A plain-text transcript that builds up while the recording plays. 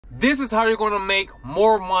This is how you're gonna make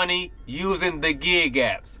more money using the gig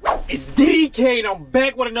apps. It's DK and I'm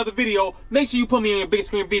back with another video. Make sure you put me in your big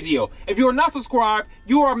screen video. If you are not subscribed,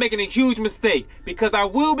 you are making a huge mistake because I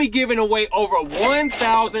will be giving away over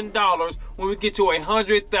 $1,000 when we get to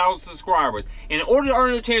 100,000 subscribers. In order to earn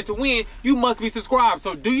a chance to win, you must be subscribed.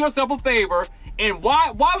 So do yourself a favor. And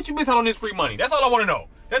why would you miss out on this free money? That's all I wanna know.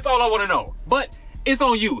 That's all I wanna know. But it's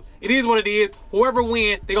on you. It is what it is. Whoever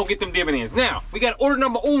wins, they gonna get them dividends. Now, we got order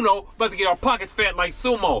number uno, about to get our pockets fat like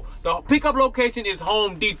sumo. The pickup location is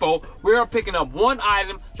Home Depot. We are picking up one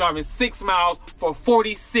item, driving 6 miles for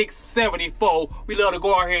 $46.74. We love to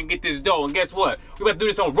go out here and get this dough. And guess what? We about to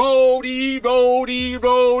do this on Roadie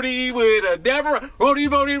with a Deborah. Roadie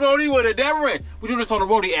with a Deborah. We do this on the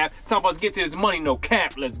Roadie app. It's time for us to get to this money, no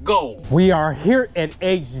cap. Let's go. We are here at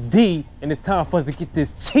HD, and it's time for us to get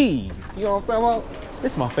this cheese. You know what I'm talking about?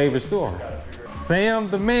 This is my favorite store. Sam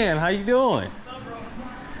the man, how you doing? What's up, bro?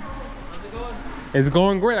 How's it going? It's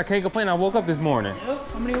going great. I can't complain. I woke up this morning. Yep.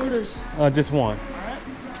 How many orders? Just one.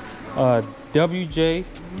 All right. WJ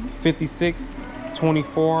 56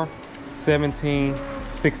 24 17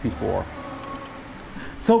 64.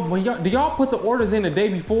 So when y'all do y'all put the orders in the day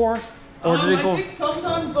before, or do they go? I think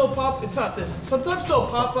sometimes they'll pop. It's not this. Sometimes they'll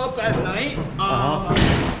pop up at night.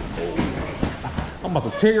 I'm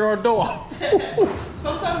about to tear your door off.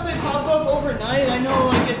 Sometimes they pop up overnight. I know,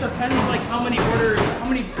 like it depends, like how many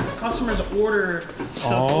customers order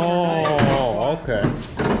stuff overnight. Oh, okay.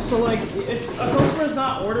 So like, if a customer's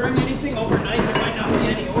not ordering anything overnight, there might not be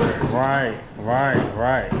any orders. Right.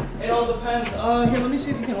 It all depends. Here, let me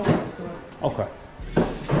see if you can open this door. Okay.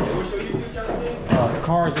 What's your YouTube channel name?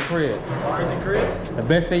 Cars and Cribs. Cars and Cribs. The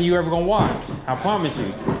best thing you ever gonna watch. I promise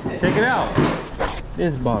you. Check it out.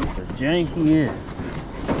 This box, the janky is.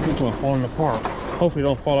 This one's falling apart. Hopefully it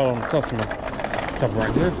don't fall out on the customer. Something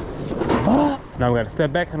right here. Now we gotta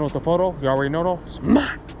step back, handle with the photo. You already know though.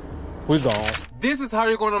 Smack. We gone. This is how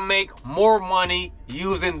you're gonna make more money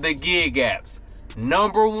using the gig apps.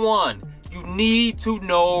 Number one, you need to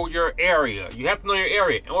know your area. You have to know your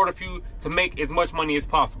area in order for you to make as much money as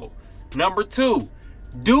possible. Number two,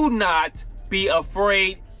 do not be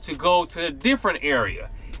afraid to go to a different area.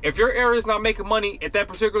 If your area is not making money at that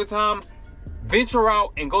particular time, venture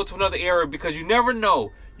out and go to another area because you never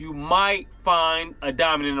know. You might find a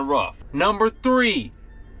diamond in the rough. Number three,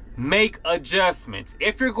 make adjustments.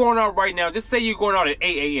 If you're going out right now, just say you're going out at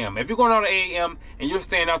 8 a.m. If you're going out at 8 a.m. and you're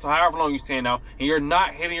staying out to however long you stand out and you're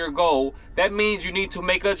not hitting your goal, that means you need to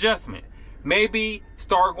make an adjustment. Maybe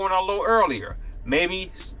start going out a little earlier. Maybe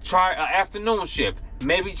try an afternoon shift.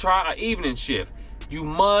 Maybe try an evening shift. You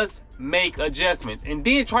must make adjustments and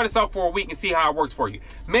then try this out for a week and see how it works for you.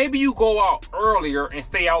 Maybe you go out earlier and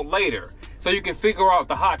stay out later so you can figure out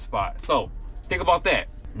the hot spot. So think about that.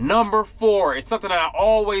 Number four is something that I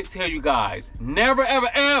always tell you guys. Never, ever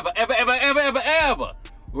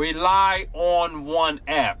rely on one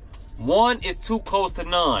app. One is too close to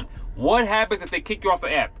none. What happens if they kick you off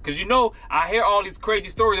the app? Because you know, I hear all these crazy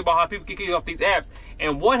stories about how people kick you off these apps.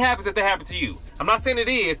 And what happens if that happens to you? I'm not saying it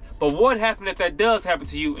is, but what happens if that does happen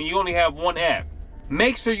to you and you only have one app?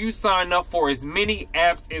 Make sure you sign up for as many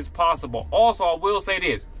apps as possible. Also, I will say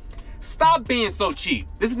this. Stop being so cheap.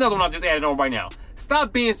 This is another one I just added on right now.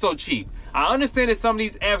 Stop being so cheap. I understand that some of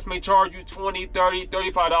these apps may charge you $20, $30,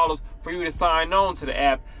 $35 for you to sign on to the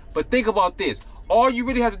app. But think about this. All you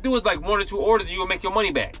really have to do is like 1 or 2 orders and you'll make your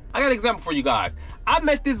money back. I got an example for you guys. I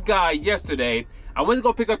met this guy yesterday. I went to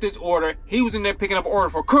go pick up this order. He was in there picking up an order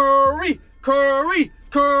for curry.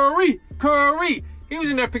 He was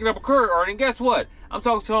in there picking up a curry order, and guess what? I'm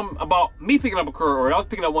talking to him about me picking up a curry order. I was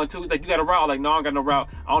picking up one too. He's like, you got a route? I'm like, no, I don't got no route.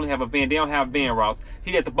 I only have a van. They don't have van routes.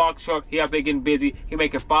 He had the box truck. He out there getting busy. He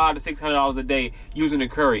making $500 to $600 a day using the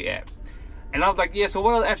curry app. And I was like, yeah, so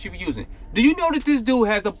what other apps you be using? Do you know that this dude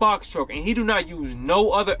has a box truck and he do not use no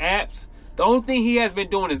other apps? The only thing he has been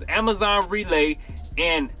doing is Amazon Relay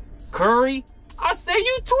and Curry. I say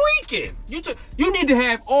you tweaking. You need to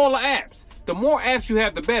have all the apps. The more apps you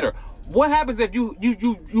have, the better. What happens if you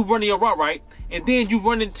run your route, right? And then you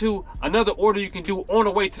run into another order you can do on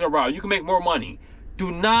the way to the route. You can make more money.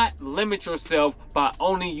 Do not limit yourself by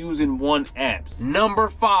only using one app. Number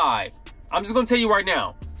 5. I'm just gonna tell you right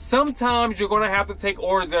now, sometimes you're gonna have to take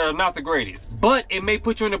orders that are not the greatest, but it may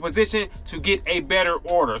put you in a position to get a better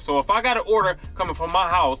order. So if I got an order coming from my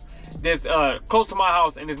house that's close to my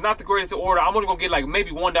house and it's not the greatest order, I'm only gonna get like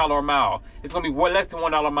maybe $1 a mile. It's gonna be less than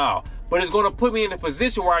 $1 a mile, but it's gonna put me in a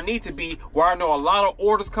position where I need to be, where I know a lot of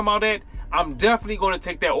orders come out at. I'm definitely gonna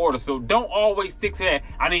take that order. So don't always stick to that.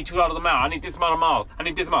 I need $2 a mile. I need this amount of miles. I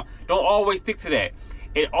need this amount. Don't always stick to that.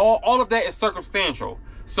 All of that is circumstantial.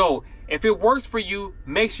 So If it works for you,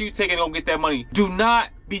 make sure you take it and go get that money. Do not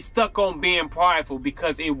be stuck on being prideful,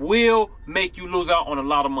 because it will make you lose out on a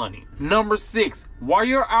lot of money. Number 6, while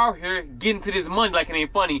you're out here getting to this money like it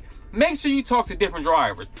ain't funny, make sure you talk to different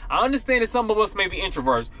drivers. I understand that some of us may be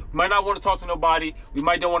introverts. We might not want to talk to nobody. We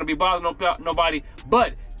might don't want to be bothering nobody.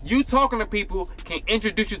 But you talking to people can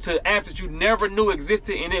introduce you to apps that you never knew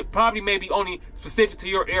existed, and it probably may be only specific to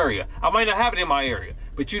your area. I might not have it in my area,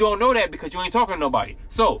 but you don't know that because you ain't talking to nobody.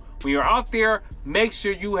 So when you're out there, make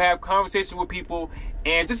sure you have conversations with people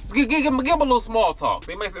and just give them a little small talk.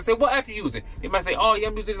 They might say, what app you using? They might say, oh yeah,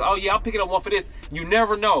 I'm using this. Oh yeah, I'm picking up one for this. You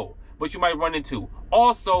never know what you might run into.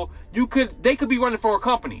 Also, they could be running for a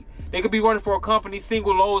company. They could be running for a company,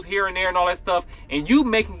 single loads here and there and all that stuff, and you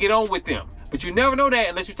may can get on with them. But you never know that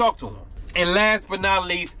unless you talk to them. And last but not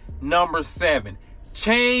least, number 7,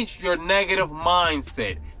 change your negative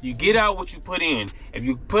mindset. You get out what you put in. If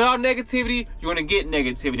you put out negativity, you're gonna get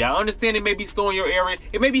negativity. I understand it may be slow in your area.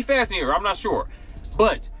 It may be fast in your area, I'm not sure.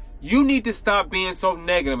 But you need to stop being so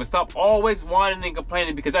negative and stop always whining and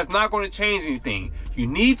complaining, because that's not going to change anything. You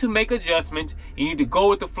need to make adjustments. You need to go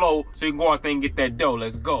with the flow so you can go out there and get that dough.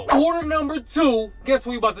 Let's go. Order number 2, guess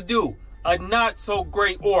what we about to do? A not so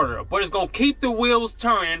great order, but it's going to keep the wheels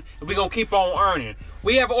turning and we're going to keep on earning.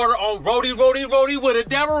 We have an order on Rody with a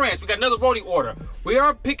Devil Ranch. We got another Rody order. We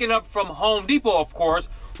are picking up from Home Depot, of course.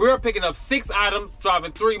 We are picking up 6 items,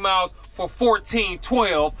 driving 3 miles for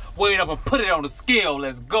 $14.12. Weighing up and put it on the scale.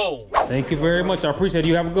 Let's go. Thank you very much. I appreciate it.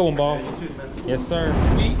 You have a good one, boss. Yes, sir.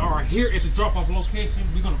 We are here at the drop-off location.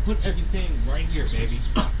 We're gonna put everything right here, baby.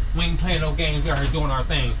 We ain't playing no games. We are here doing our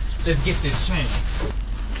thing. Let's get this change.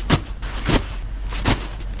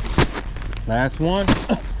 Last one.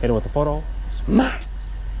 Hit it with the photo.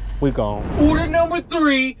 We gone. Order number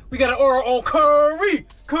 3. We got an order on curry.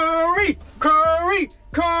 We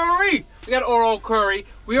got an order on curry.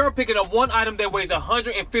 We are picking up one item that weighs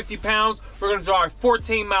 150 pounds. We're gonna drive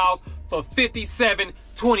 14 miles for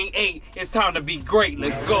 $57.28. It's time to be great.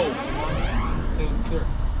 Let's go. 1, 2, 3.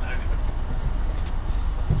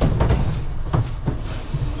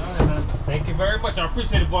 Thank you very much. I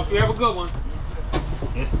appreciate it, boss. You have a good one.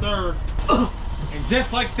 Yes, sir. And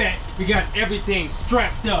just like that, we got everything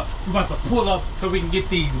strapped up. We're about to pull up so we can get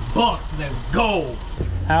these bucks. Let's go.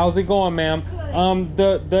 How's it going, ma'am?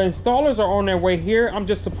 The installers are on their way here. I'm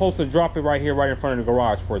just supposed to drop it right here, right in front of the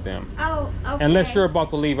garage for them. Oh, okay. Unless you're about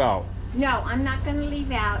to leave out. No, I'm not going to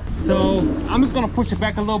leave out. So I'm just going to push it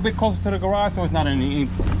back a little bit closer to the garage so it's not in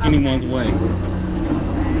anyone's way.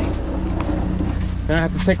 Then I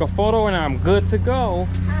have to take a photo and I'm good to go.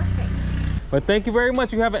 Perfect. But thank you very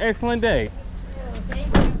much. You have an excellent day.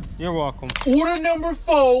 Thank you. You're welcome. Order number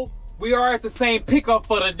 4. We are at the same pickup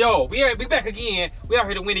for the dough. We back again. We out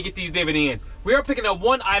here to win and get these dividends. We are picking up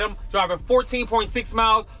one item, driving 14.6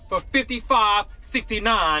 miles for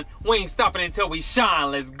 $55.69. We ain't stopping until we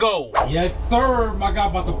shine. Let's go. Yes, sir. My guy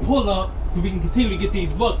about to pull up so we can continue to get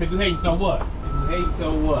these bucks. If you hate, so what? If you hate,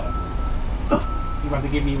 so what? You about to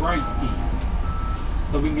get me right, Ski.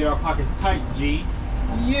 So we can get our pockets tight, G.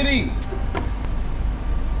 Yitty.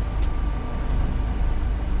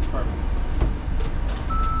 Perfect.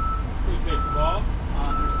 Appreciate you, Bob.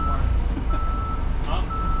 There's more. Huh?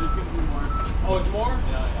 There's gonna be more. Oh, it's more?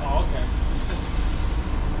 Yeah. Oh, okay.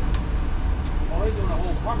 Oh, they're doing a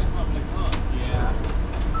whole apartment complex, huh? Yeah.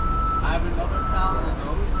 I have another pallet of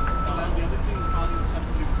those. And then the other thing is probably just have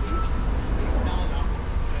to do loose. Pallet out.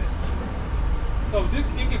 So this,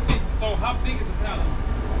 it can fit, so how big is the pallet?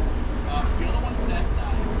 The other one's that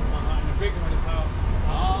size. And the big one is how?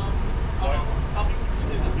 How big would you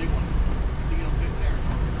say the big one is? Think it'll fit there?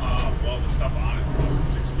 Well, the stuff on it's about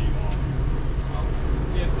 6 feet long.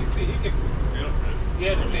 Yeah, 6 feet. It can, It'll fit.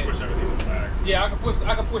 Yeah, it'll fit. Push everything in the back. yeah, I can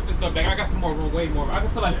push this stuff back. I got some more room, way more. I can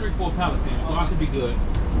put like 3, 4 pallets in, so I should be good.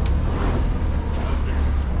 That's big.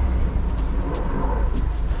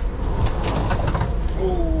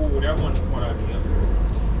 Oh, that one's a smart idea.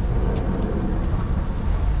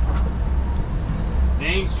 They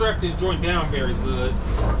ain't strapped this joint down very good.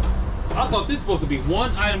 I thought this was supposed to be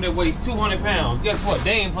one item that weighs 200 pounds. Guess what?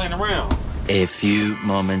 They ain't playing around. A few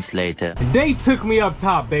moments later. They took me up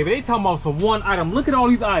top, baby. They talking about some one item. Look at all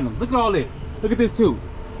these items. Look at all this. Look at this too.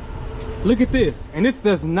 Look at this. And this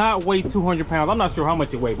does not weigh 200 pounds. I'm not sure how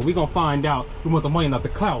much it weighs, but we're gonna find out. We want the money, not the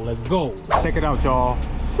clout. Let's go. Check it out, y'all.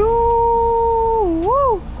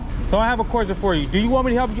 So I have a question for you. Do you want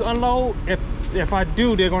me to help you unload? If I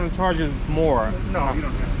do, they're gonna charge you more. No, you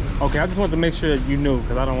don't have to. Okay, I just wanted to make sure you knew,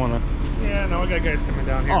 because I don't want to. Yeah, no, I got guys coming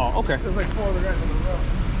down here. Oh, okay. There's like 4 other guys on the road.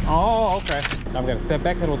 Oh, okay. Now we gotta step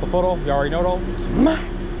back, hit with the photo. You already know though.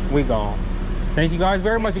 We gone. Thank you guys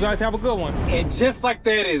very much. You guys have a good one. And just like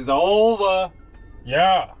that, is over.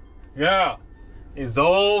 Yeah. It's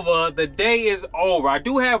over. The day is over. I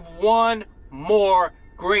do have one more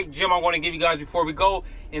great gem I'm going to give you guys before we go,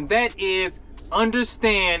 and that is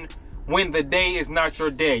understand when the day is not your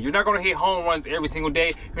day. You're not going to hit home runs every single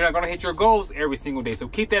day. You're not going to hit your goals every single day. So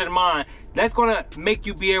keep that in mind. That's going to make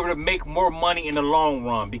you be able to make more money in the long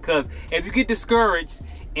run, because if you get discouraged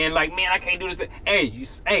and like, man, I can't do this, hey,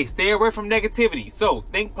 stay away from negativity. So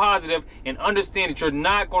think positive and understand that you're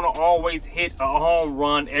not going to always hit a home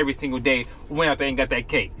run every single day. We went out there and got that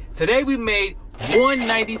cake. Today we made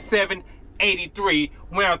 $197.83.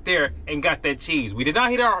 Went out there and got that cheese. We did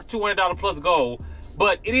not hit our $200 plus goal,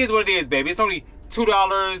 but it is what it is, baby. It's only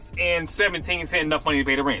 $2.17, enough money to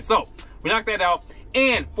pay the rent. So we knocked that out.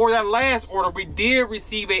 And for that last order, we did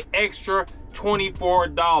receive an extra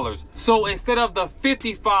 $24. So instead of the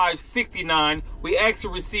 $55.69, we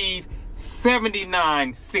actually received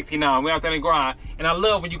 $79.69. We out there and grind. And I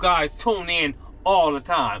love when you guys tune in all the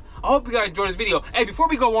time. I hope you guys enjoyed this video. Hey, before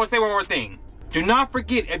we go, I want to say one more thing. Do not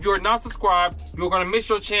forget, if you're not subscribed, you're going to miss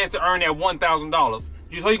your chance to earn that $1,000.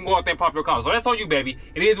 Just so you can go out there and pop your collar. So that's on you, baby.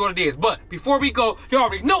 It is what it is. But before we go, you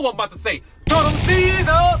already know what I'm about to say. Throw them C's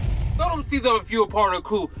up. Throw them C's up if you're a part of the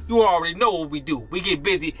crew. You already know what we do. We get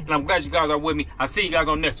busy, and I'm glad you guys are with me. I'll see you guys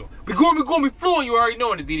on the next one. We going, flowing. You already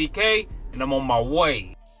know it is ZDK, and I'm on my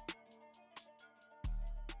way.